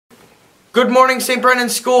Good morning, St. Brennan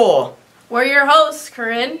School. We're your hosts,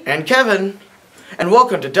 Corinne and Kevin, and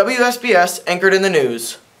welcome to WSBS Anchored in the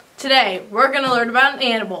News. Today, we're going to learn about an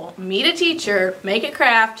animal, meet a teacher, make a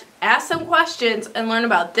craft, ask some questions, and learn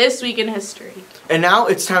about this week in history. And now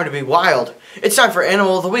it's time to be wild. It's time for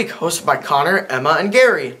Animal of the Week, hosted by Connor, Emma, and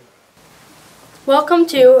Gary. Welcome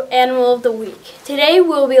to Animal of the Week. Today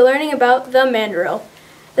we'll be learning about the mandrill.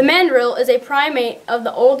 The mandrill is a primate of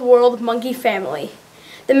the Old World monkey family.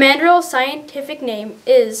 The mandrill's scientific name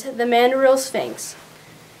is the mandrill sphinx.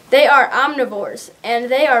 They are omnivores, and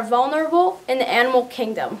they are vulnerable in the animal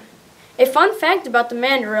kingdom. A fun fact about the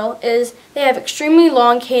mandrill is they have extremely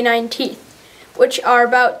long canine teeth, which are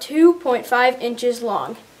about 2.5 inches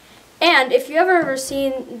long. And if you've ever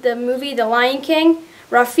seen the movie The Lion King,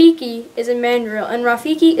 Rafiki is a mandrill, and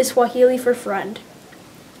Rafiki is Swahili for friend.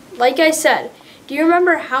 Like I said, do you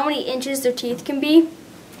remember how many inches their teeth can be?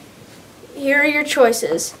 Here are your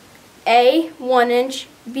choices. A, 1 inch,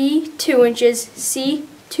 B, 2 inches, C,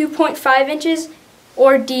 2.5 inches,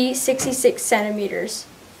 or D, 66 centimeters.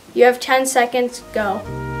 You have 10 seconds, go.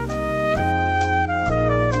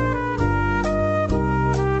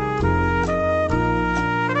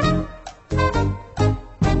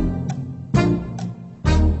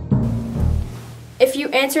 If you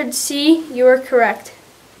answered C, you are correct.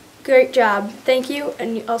 Great job. Thank you,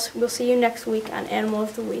 and we'll see you next week on Animal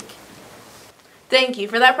of the Week. Thank you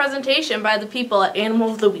for that presentation by the people at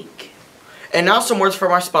Animal of the Week. And now some words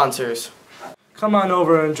from our sponsors. Come on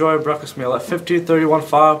over and enjoy a breakfast meal at 1531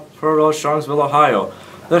 Pearl Road, Strongsville, Ohio.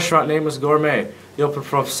 The restaurant name is Gourmet. They open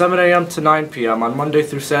from 7 a.m. to 9 p.m. on Monday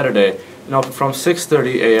through Saturday, and open from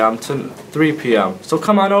 6:30 a.m. to 3 p.m. So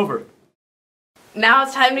come on over. Now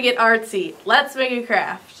it's time to get artsy. Let's make a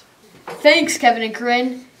craft. Thanks, Kevin and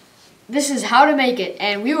Corinne. This is how to make it,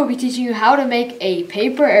 and we will be teaching you how to make a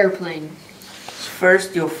paper airplane.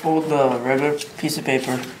 First, you'll fold the regular piece of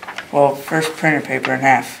paper, well, first printer paper, in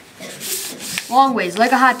half. Long ways,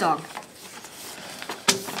 like a hot dog.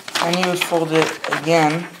 Then you would fold it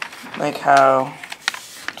again, like how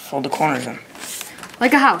you fold the corners in.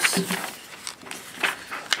 Like a house.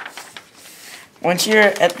 Once you're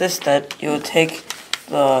at this step, you'll take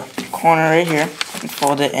the corner right here and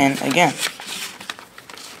fold it in again.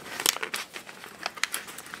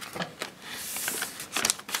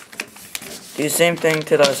 Do the same thing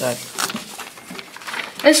to the other side.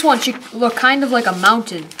 This one should look kind of like a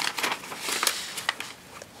mountain.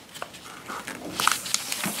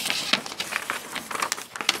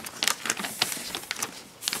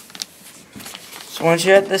 So once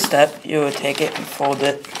you're at this step, you would take it and fold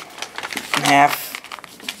it in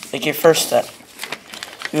half, like your first step.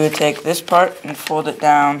 You would take this part and fold it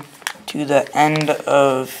down to the end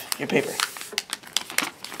of your paper.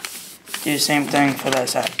 Do the same thing for that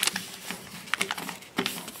side.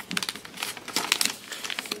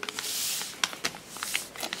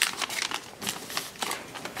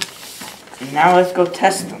 And now let's go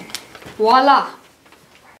test them. Voila!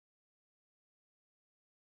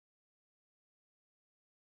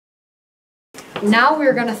 Now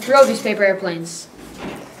we're going to throw these paper airplanes.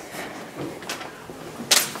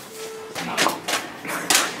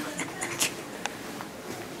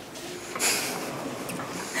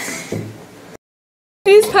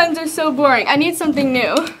 These pens are so boring. I need something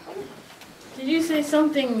new. Did you say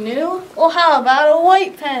something new? Well, how about a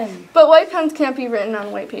white pen? But white pens can't be written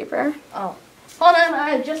on white paper. Oh, hold on,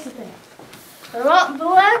 I have just a thing. I want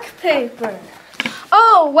black paper.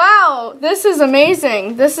 Oh, wow. This is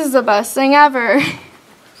amazing. This is the best thing ever.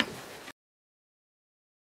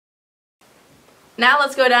 Now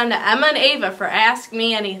let's go down to Emma and Ava for Ask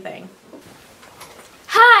Me Anything.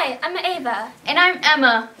 Hi, I'm Ava. And I'm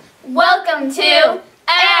Emma. Welcome to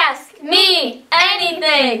Ask Me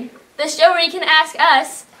Anything, the show where you can ask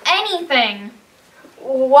us anything.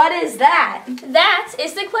 What is that? That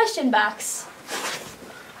is the question box.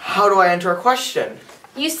 How do I enter a question?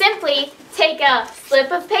 You simply take a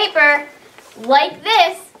slip of paper like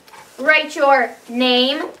this, write your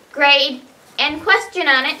name, grade, and question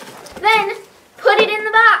on it, then put it in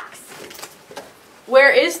the box.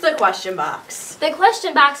 Where is the question box? The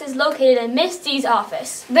question box is located in Miss D's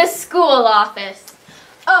office, the school office.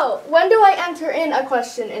 Oh, when do I enter in a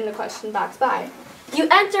question in the question box by? You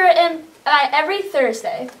enter it in every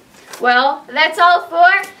Thursday. Well, that's all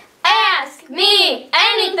for Ask Me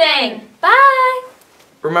Anything. Bye.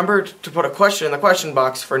 Remember to put a question in the question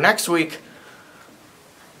box for next week.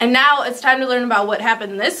 And now it's time to learn about what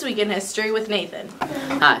happened this week in history with Nathan.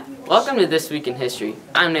 Hi, welcome to This Week in History.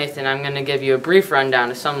 I'm Nathan. I'm going to give you a brief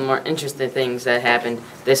rundown of some of the more interesting things that happened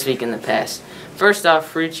this week in the past. First off,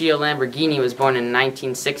 Ferruccio Lamborghini was born in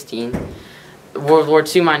 1916. World War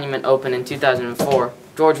II monument opened in 2004.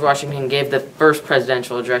 George Washington gave the first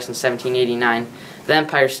presidential address in 1789. The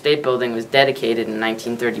Empire State Building was dedicated in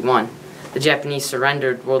 1931. The Japanese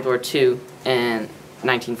surrendered World War II in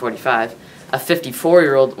 1945. A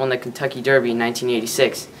 54-year-old won the Kentucky Derby in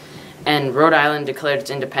 1986. And Rhode Island declared its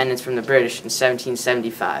independence from the British in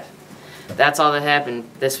 1775. That's all that happened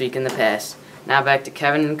this week in the past. Now back to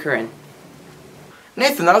Kevin and Corinne.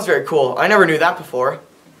 Nathan, that was very cool. I never knew that before.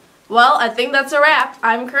 Well, I think that's a wrap.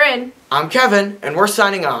 I'm Corinne. I'm Kevin, and we're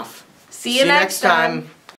signing off. See you next time.